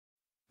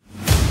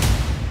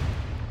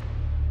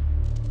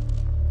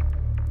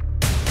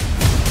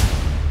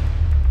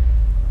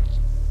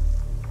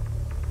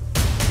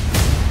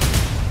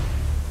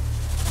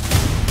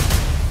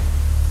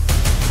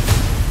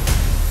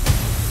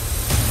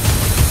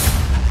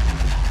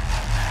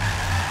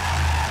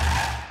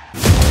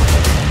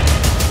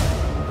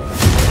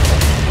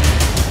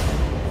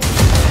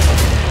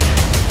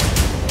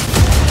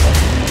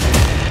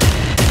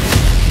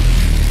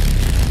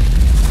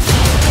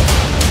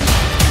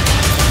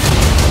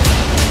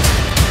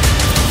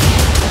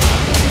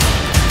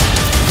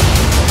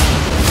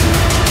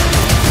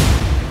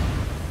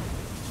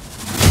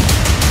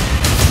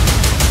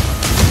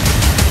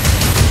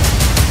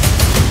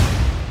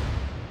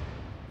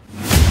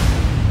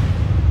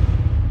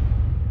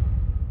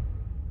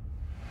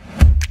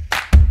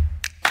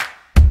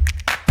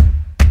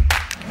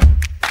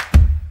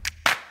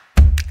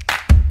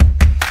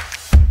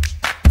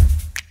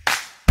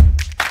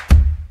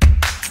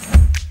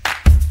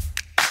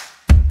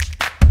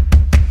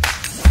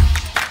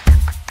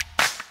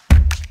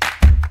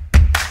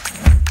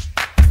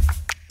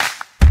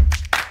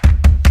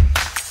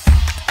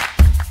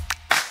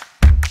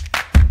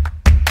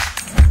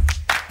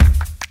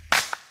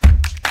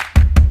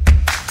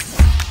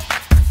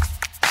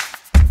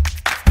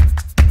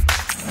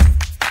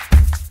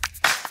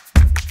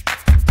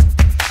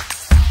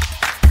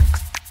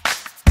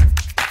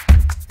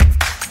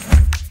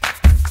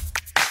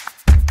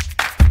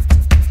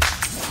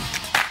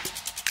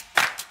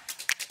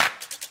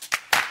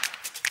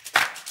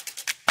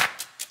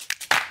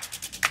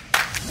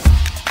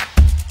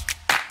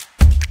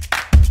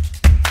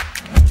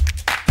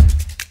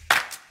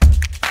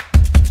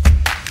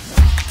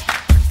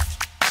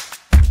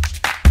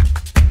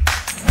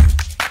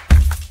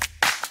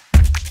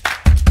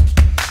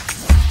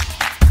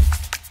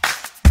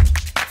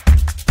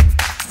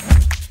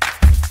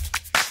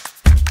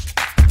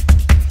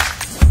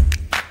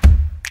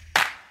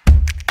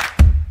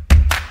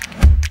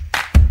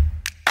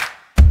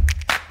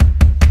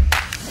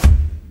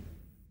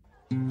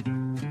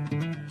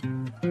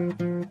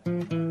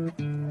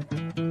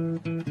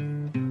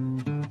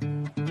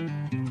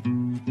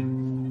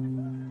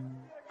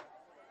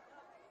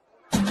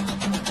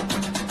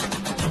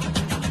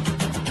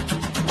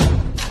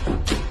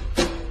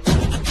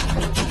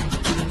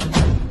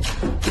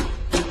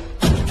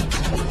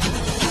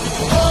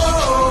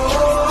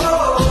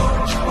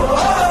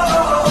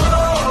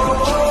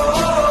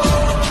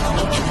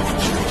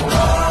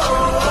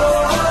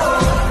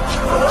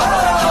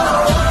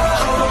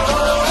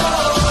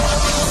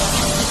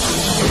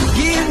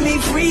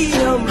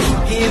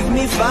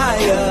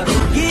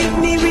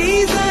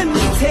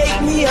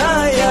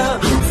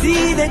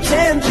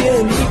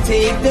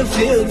make them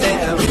feel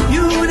down.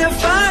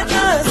 Unify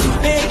us,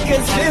 make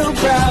us feel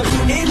proud.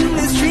 In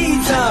the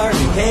streets our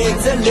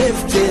heads are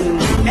lifting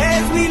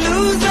as we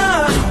lose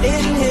our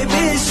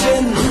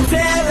inhibition.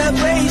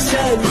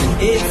 Celebration,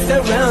 it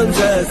surrounds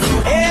us.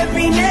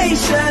 Every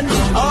nation,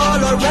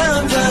 all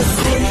around us.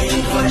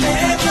 Sing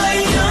forever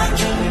young,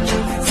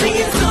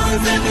 singing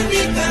songs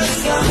underneath the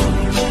sun.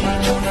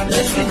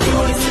 Let's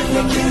rejoice in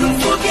the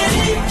beautiful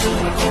game,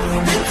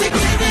 and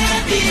together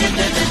at the end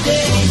of the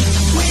day,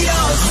 we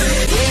all say,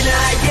 when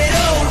I get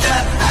older,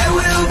 I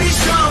will be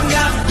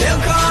stronger.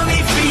 They'll call me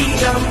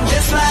freedom,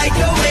 just like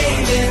a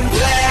waving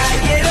flag. I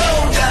get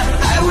older,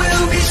 I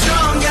will be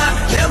stronger.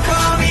 They'll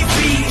call me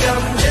freedom,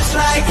 just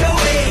like a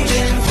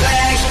waving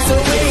flag. So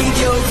wave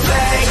your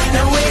flag,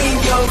 now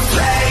wave your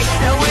flag,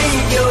 now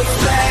wave your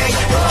flag.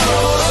 Oh,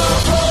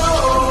 oh, oh,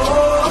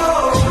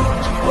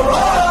 oh, oh,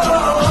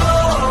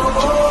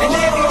 oh. And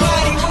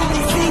everybody will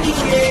be singing,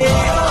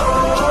 yeah.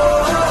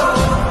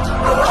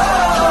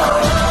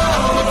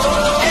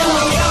 And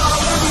we all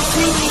will be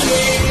singing,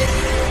 yeah.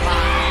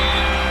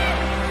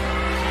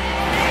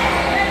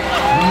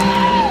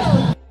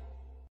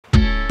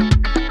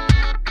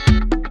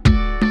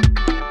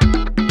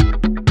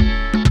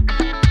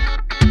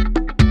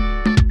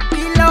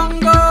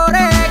 Ilonggo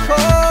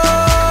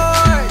Records.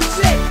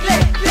 Click,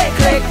 click, click,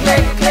 click,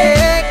 click,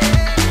 click.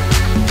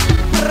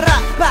 Ra,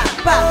 ba,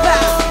 ba, ba.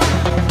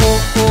 Oh,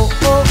 oh,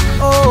 oh,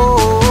 oh,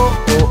 oh,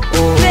 oh,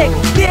 oh. Click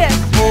this.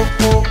 Oh,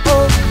 oh,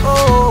 oh, oh,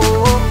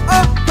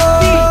 oh, oh.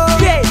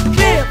 DJ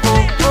Clip.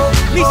 Oh, oh,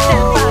 Mr.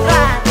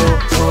 ParanN.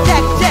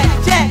 Check, check,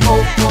 check.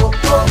 Oh, oh,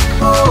 oh,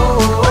 oh,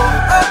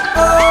 oh,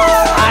 oh.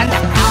 On the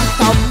count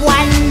of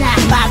one,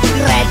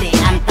 mag-ready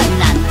ang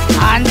tanan.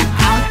 On the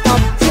count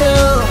of two,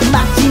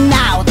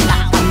 mag-sinaut na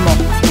kamo.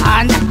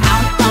 On the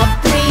count of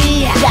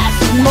three, just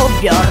move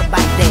your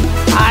body.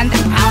 On the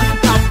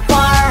count of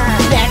four,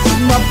 let's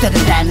move to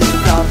the dance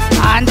floor.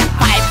 On the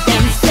 5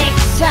 and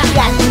 6,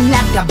 galing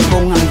na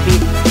gabong ang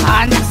beat.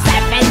 On the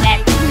 7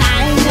 and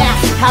 9,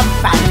 let's have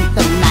fun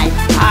tonight.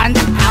 On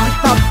the count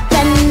of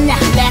 10,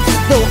 let's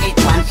do it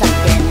once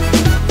again.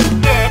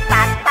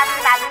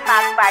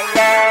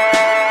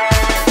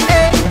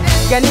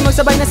 Gani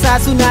magsabay na sa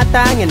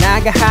sunata nga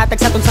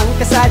nagahatag sa tunsang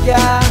kasadya.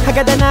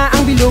 Hagada na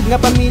ang bilog nga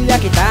pamilya,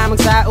 kita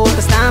magsaot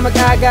tas na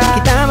mag-aga,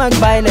 kita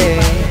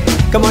mag-bayle.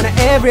 Come on na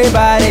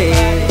everybody,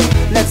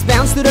 let's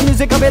bounce to the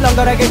music of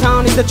Ilonggo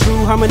reggaeton. Is the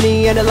true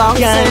harmony and the long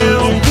sound.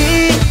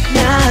 Hindi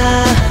na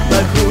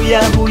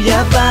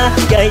maghuya-huya pa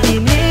kay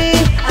ini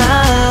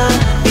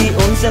di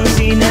unsang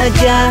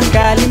sinadya.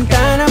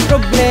 Kalimtan ang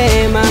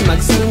problema,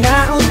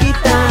 magsinaot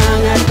kita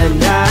nga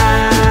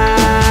tanan.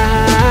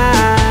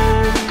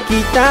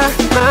 Kita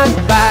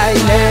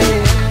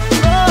magbayle,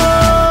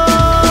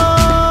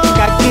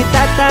 kag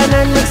kita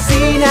tanan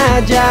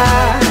magsinadya.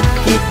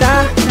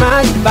 Kita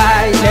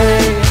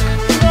magbayle,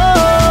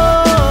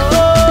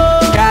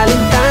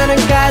 kalimtan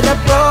ang kada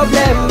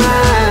problema.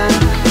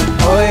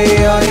 Oy,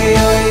 oy,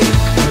 oy,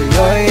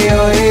 oy,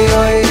 oy,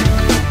 oy.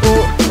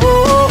 Oh,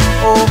 oh,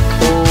 oh,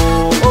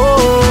 oh,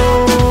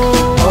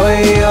 oh.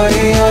 Oy, oy,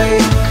 oy,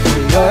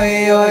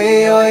 oy,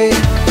 oy, oy.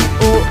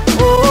 Oh,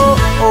 oh,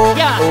 oh,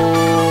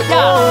 oh,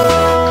 oh.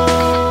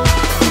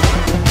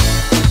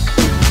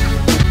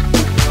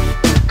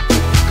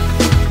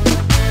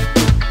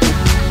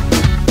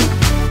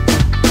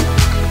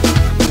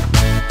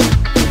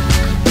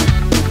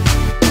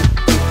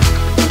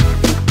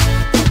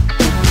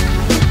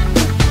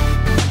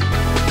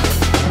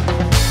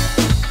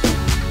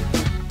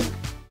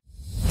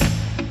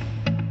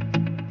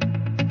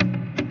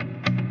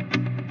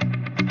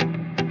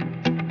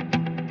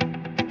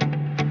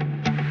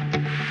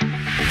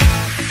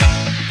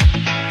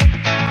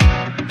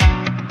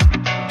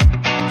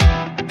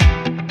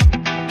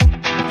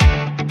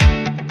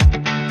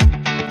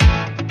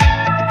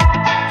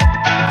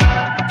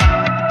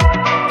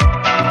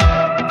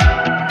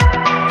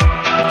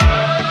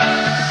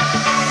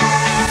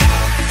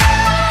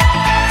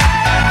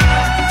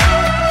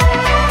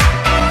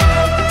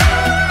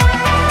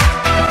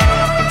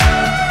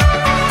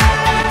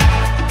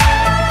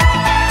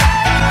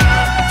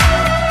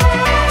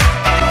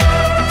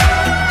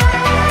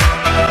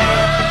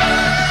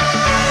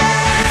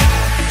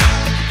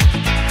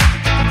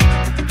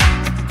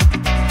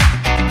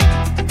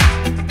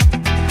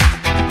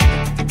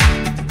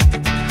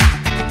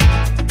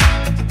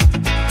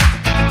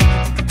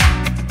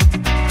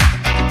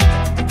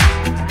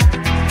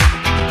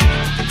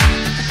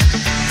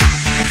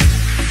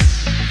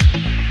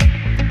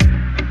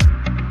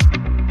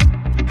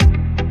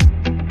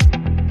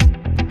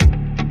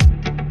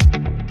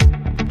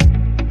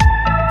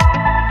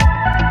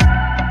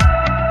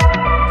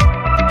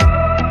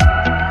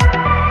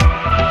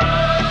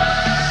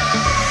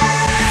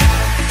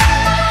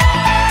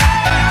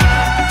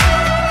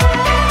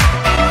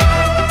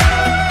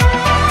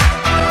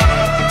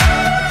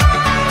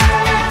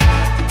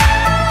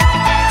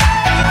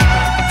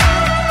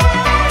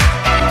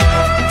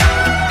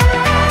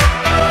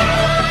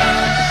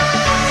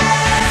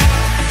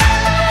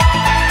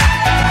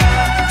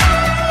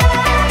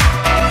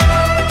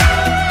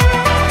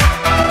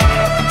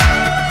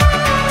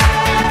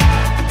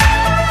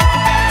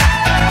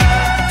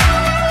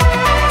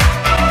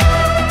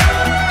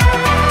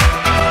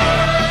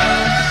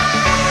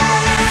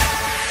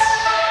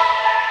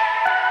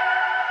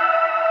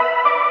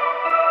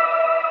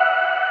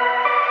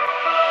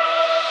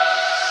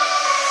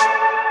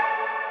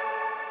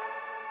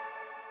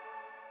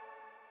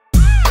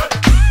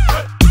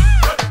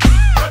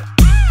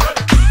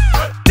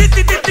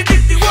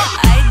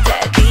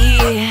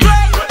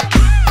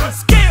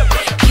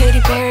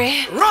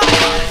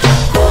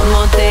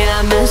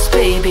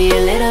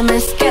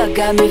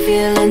 got me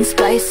feeling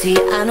spicy.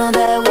 I know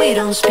that we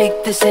don't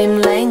speak the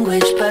same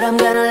language, but I'm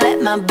gonna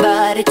let my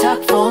body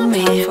talk for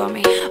me.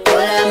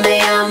 Hola, me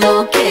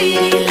llamo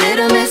Katy.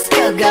 Little Miss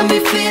Girl got me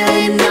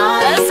feeling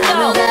naughty. I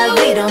know that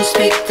we don't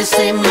speak the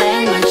same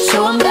language,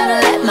 so I'm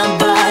gonna let my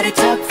body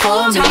talk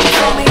for me.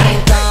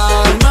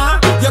 Calma,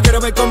 yo quiero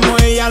ver como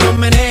ella lo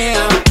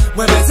menea.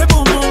 Mueve ese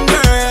boom boom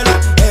girl.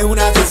 Es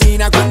una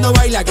asesina cuando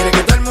baila, quiere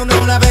que todo el mundo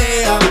la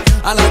vea.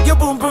 I like your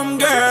boom boom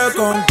girl.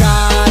 Con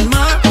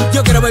calma,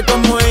 yo quiero ver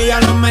como ella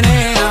lo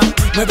menea.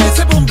 Mueve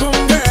ese boom boom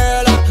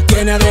girl.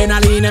 Tiene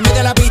adrenalina en medio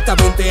de la pista,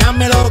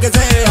 venteame lo que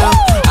sea.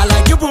 I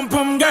like your boom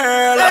boom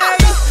girl.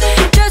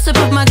 Just to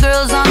put my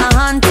girls on the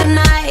hunt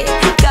tonight.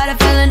 Got a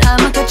feeling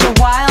I'ma catch a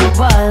wild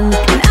one.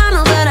 And I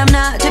know that I'm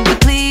not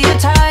typically your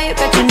type,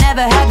 but you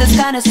never had this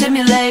kind of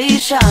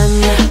stimulation.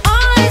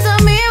 Eyes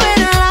on me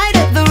when I light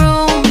up the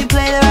room. You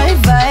play the right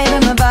vibe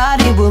and my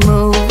body will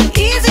move.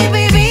 Easy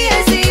baby,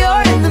 I see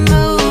you're in the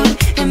mood.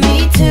 And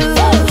me too.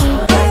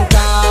 Con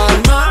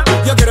calma,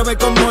 yo quiero ver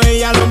como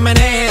ella lo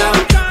menea.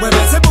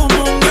 Mueve ese boom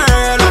boom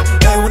girl.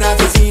 Es una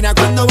asesina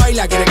cuando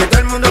baila, quiere que todo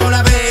el mundo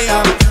la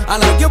vea. I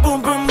like your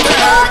boom boom girl.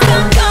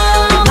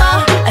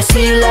 I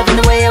see you loving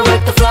the way I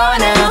work the floor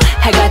now.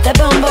 I got that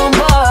boom boom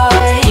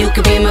boy. You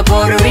could be my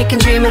Puerto Rican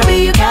dream, I'll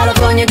be your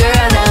California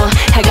girl now.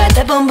 I got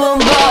that boom boom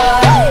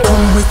boy.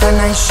 Come with a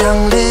nice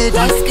young lady,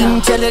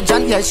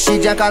 intelligent, yes, she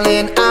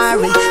Jacqueline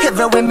Ari.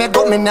 Everywhere me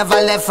go, me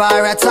never left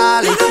her at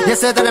all. You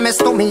say that I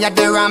miss me at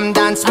the Ram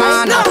Dance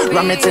Man.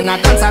 Ram it in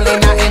a dance hall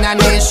in a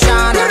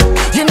nation.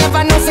 You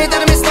never know, say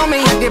that I miss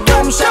me at the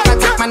Boom Shop. I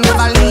take my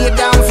never lay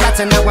down flat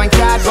in a one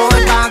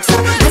cardboard box.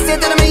 You say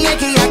that I'm a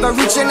Yankee, I go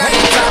reaching at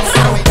the top.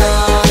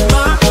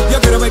 Calma, yo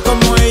quiero ver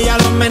como ella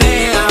lo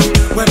menea.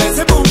 Mueve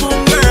ese boom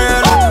boom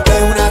girl.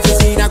 Es una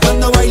asesina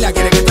cuando baila,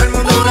 quiere que todo el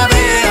mundo la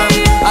vea.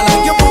 I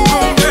like your boom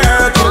boom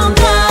girl. Con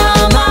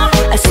calma,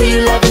 I see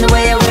you loving the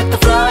way I work the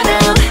floor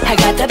now. I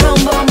got that boom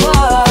boom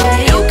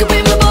boy. You could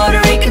be my Puerto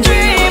Rican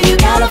dream, you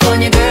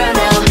California girl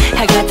now.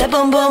 I got that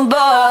boom boom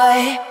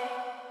boy.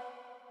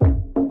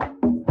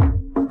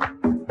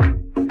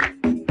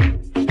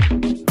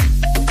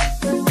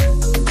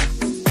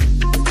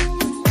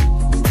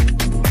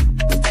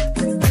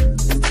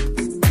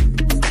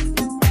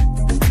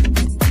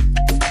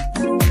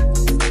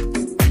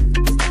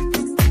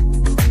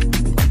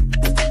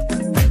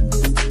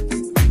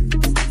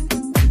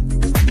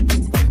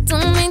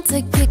 Don't mean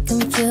to get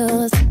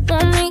confused.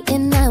 Want me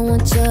and I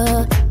want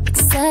you.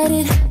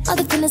 Excited, all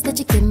the feelings that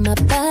you give my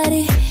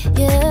body.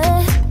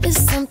 Yeah, if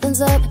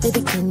something's up,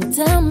 baby, can you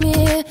tell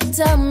me?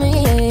 Tell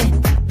me.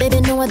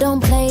 Baby, no, I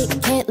don't play.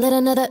 Can't let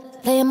another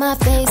play in my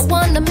face.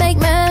 Wanna make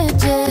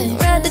magic.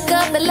 Ride the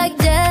carpet like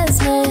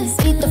Jasmine.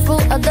 Eat the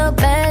fruit of the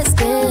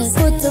basket.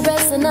 Put the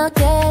rest in a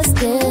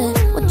casket.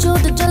 Want you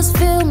to just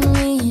feel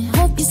me.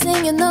 Hope you're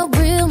singing the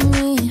real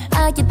me.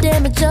 I can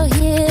damage your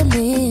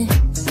healing.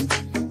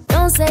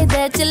 Don't say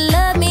that you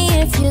love me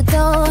if you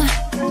don't.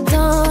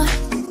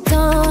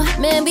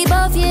 Man, we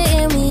both here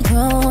and we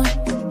grown.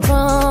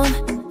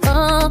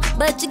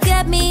 But you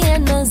got me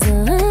in the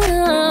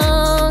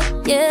zone.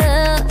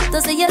 Yeah,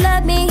 don't say you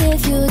love me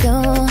if you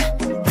don't.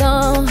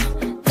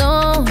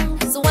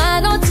 So why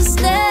don't you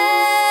stay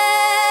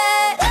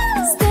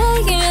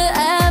here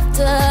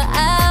after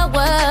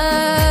hours?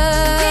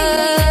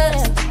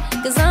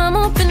 'Cause I'm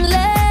open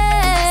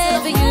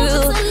late for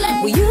you.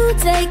 Will you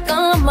take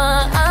on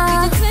my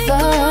offer?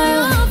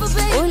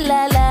 Ooh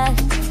la la,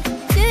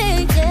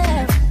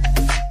 yeah.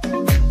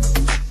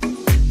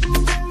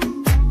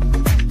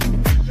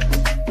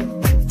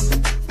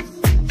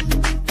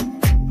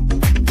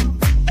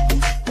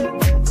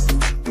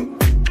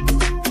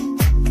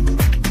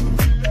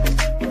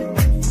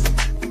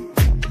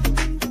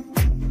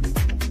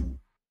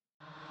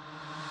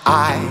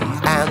 I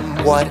am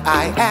what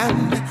I am.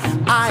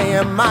 I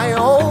am my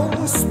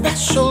own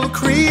special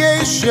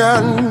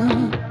creation.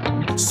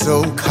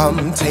 So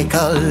come take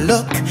a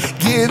look,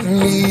 give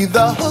me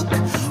the hook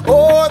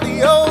or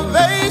the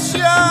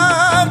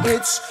ovation.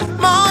 It's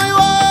my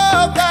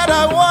world that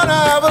I wanna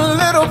have a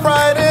little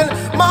pride in.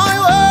 My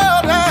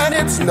world, and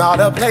it's not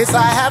a place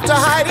I have to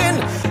hide in.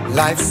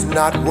 Life's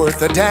not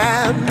worth a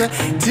damn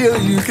till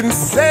you can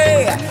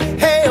say,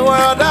 hey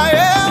world, I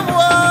am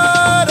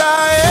what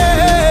I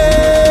am.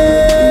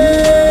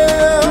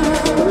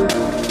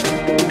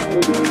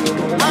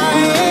 I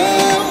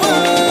am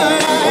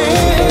what I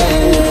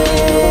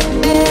am.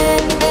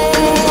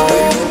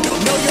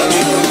 Know your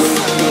truth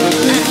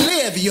and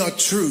live your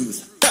truth.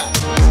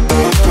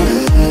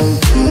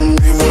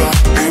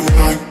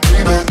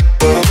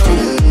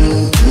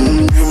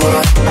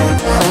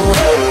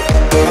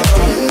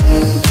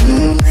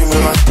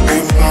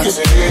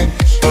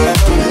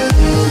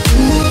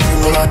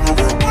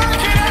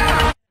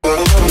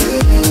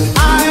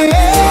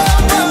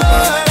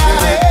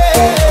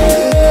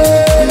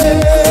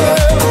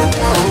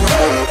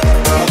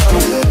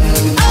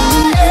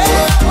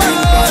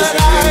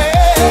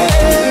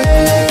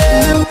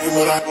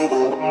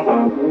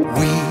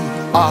 We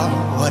are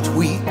what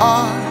we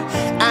are,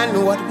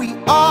 and what we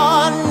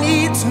are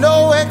needs there's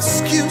no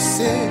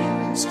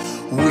excuses.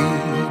 We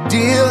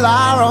deal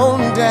our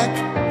own deck.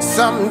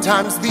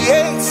 Sometimes the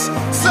ace,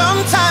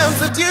 sometimes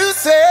the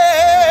deuces.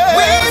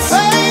 We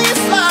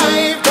face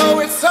life, though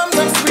it's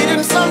sometimes sweet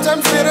and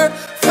sometimes bitter.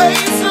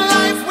 Face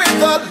life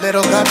with a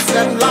little guts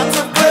and lots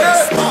of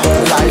glitter.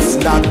 Life's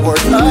not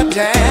worth a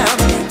damn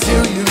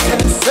till you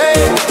can say,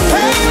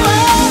 hey,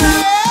 well,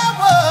 I am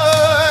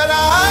what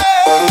I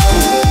am.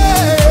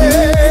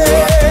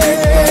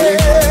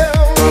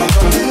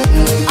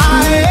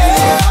 I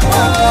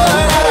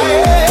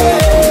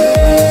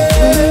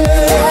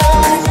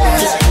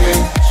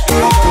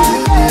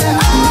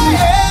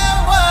am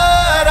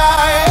what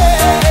I am.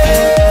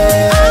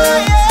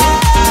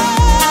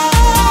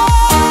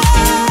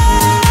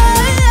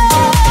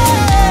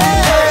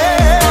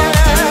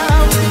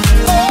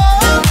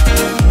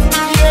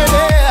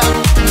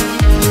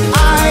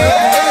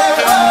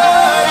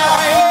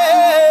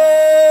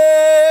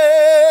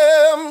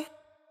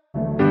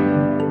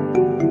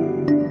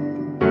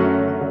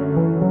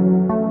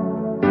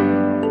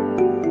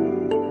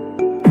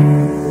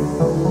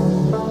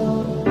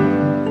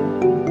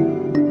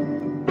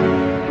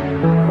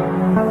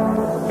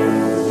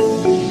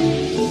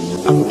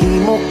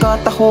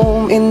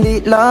 Katahom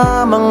hindi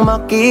lamang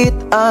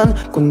makitaan,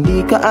 kundi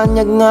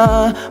kaanyag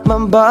nga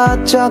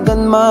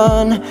mambatyagan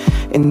man.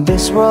 In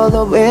this world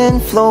of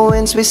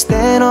influence, we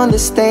stand on the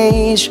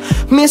stage.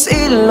 Miss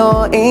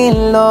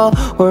Iloilo,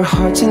 where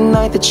hearts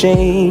unite to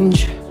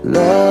change.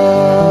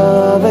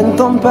 Love and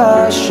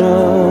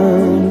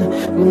compassion,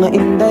 mga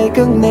inday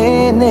kang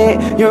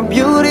nene, your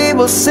beauty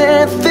will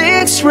set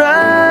things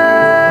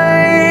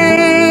right.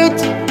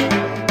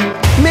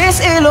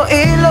 Miss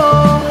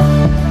Iloilo,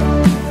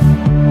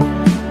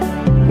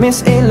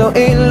 Miss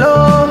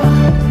Iloilo,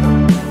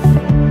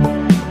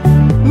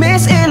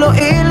 Miss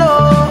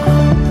Iloilo,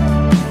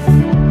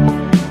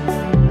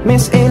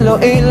 Miss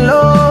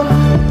Iloilo.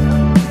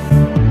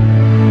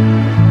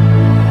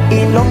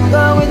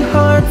 Ilonggo with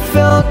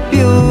heartfelt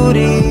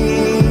beauty,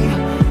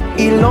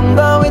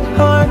 Ilonggo with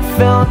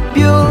heartfelt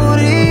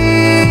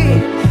beauty,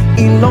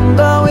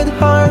 Ilonggo with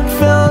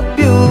heartfelt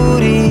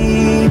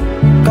beauty.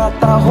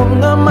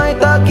 Katahom nga may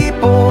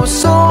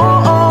takipusoon,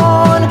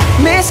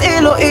 Miss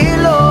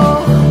Iloilo.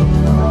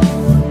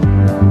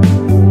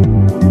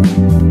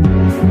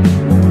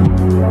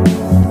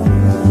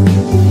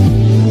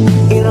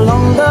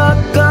 Ilonggo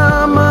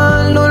ka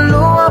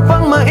maluluwa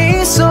pang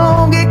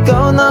maisog,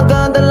 ikaw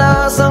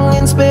nagadalasang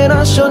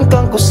inspirasyon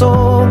kang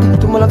kusog.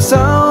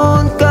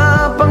 Tumalagsaon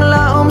ka pang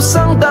laom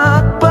sang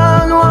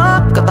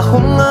dakpanwak,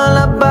 katahong nga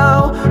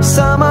labaw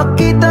sa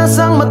makita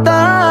sang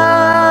mata.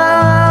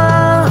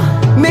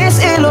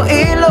 Miss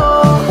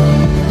Iloilo,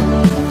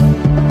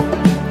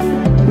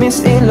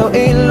 Miss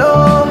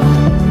Iloilo,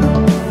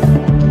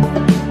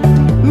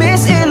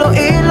 Miss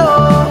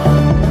Iloilo,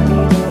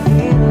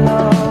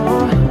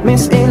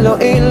 Miss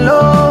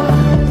Iloilo.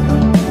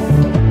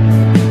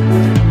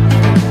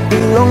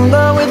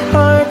 Ilonggo with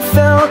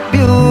heartfelt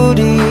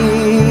beauty,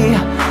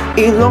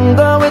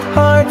 Ilonggo with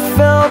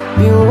heartfelt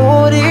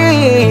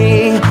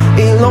beauty,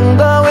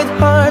 Ilonggo with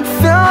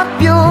heartfelt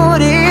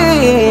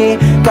beauty.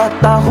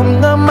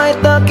 Katahom nga may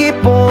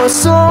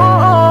takipusoon,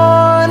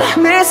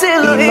 Miss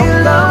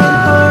Iloilo with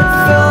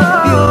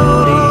heartfelt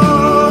beauty,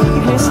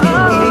 Miss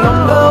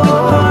Ilonggo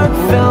with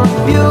heartfelt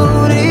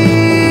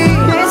beauty,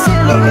 Miss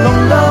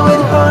Ilonggo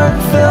with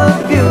heartfelt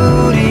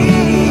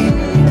beauty.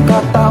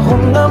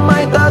 Katahom nga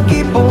may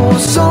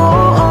takipusoon,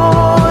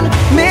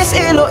 Miss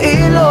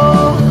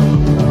Iloilo.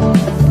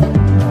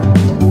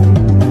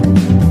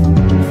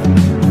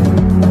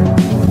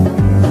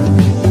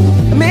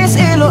 Miss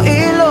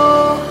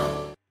Iloilo.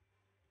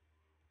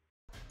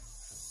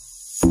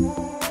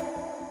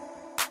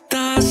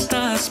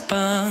 Taas-taas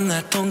pang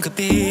atong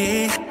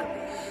gabi,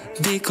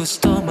 di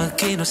gusto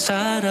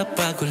makinusarap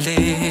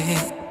pag-uli.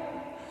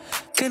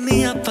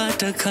 Kaniya pa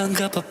daghang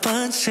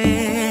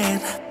kapapansin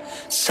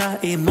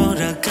sa imo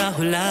ra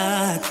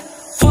kahulat.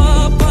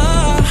 Wa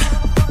pa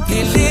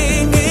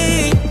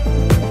hilingi,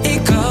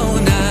 ikaw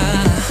na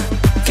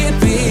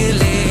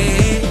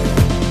kipili.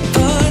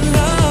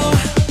 Tanaw,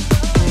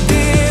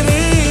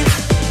 diri,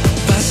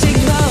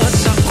 pasignaw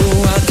sa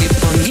kuwa,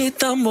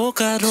 kipangita mo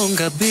karong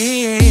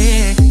gabi.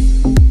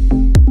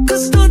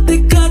 Gusto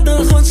di ka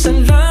dahon sa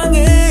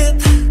langit,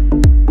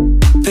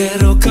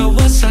 pero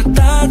kawas sa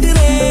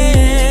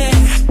tadire.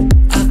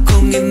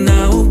 Akong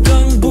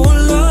inaugang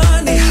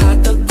bulan,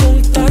 ihatag kong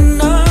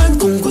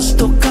tanan, kung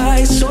gusto ka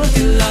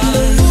isulti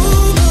lang.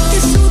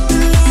 Isulti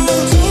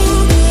lang,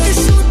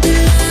 isulti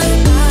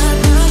lang,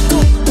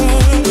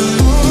 isulti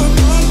lang,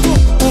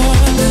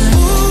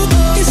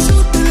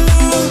 isulti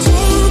lang.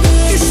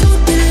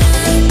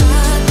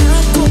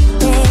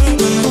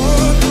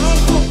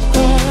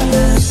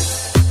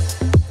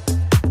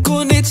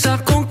 Kunit sa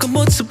akong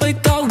kamot sabay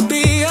taong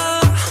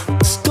biya,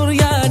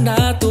 storya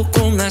na to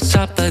kung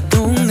asa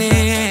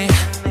padungni.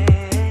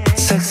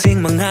 Saksing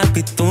mga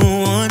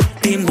bituon,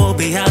 di mo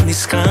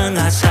biyamis kang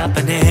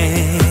asapan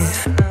eh.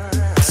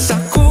 Sa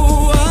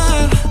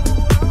kuwa,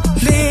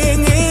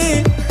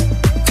 lingi,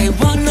 kay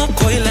wala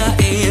ko'y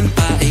lain.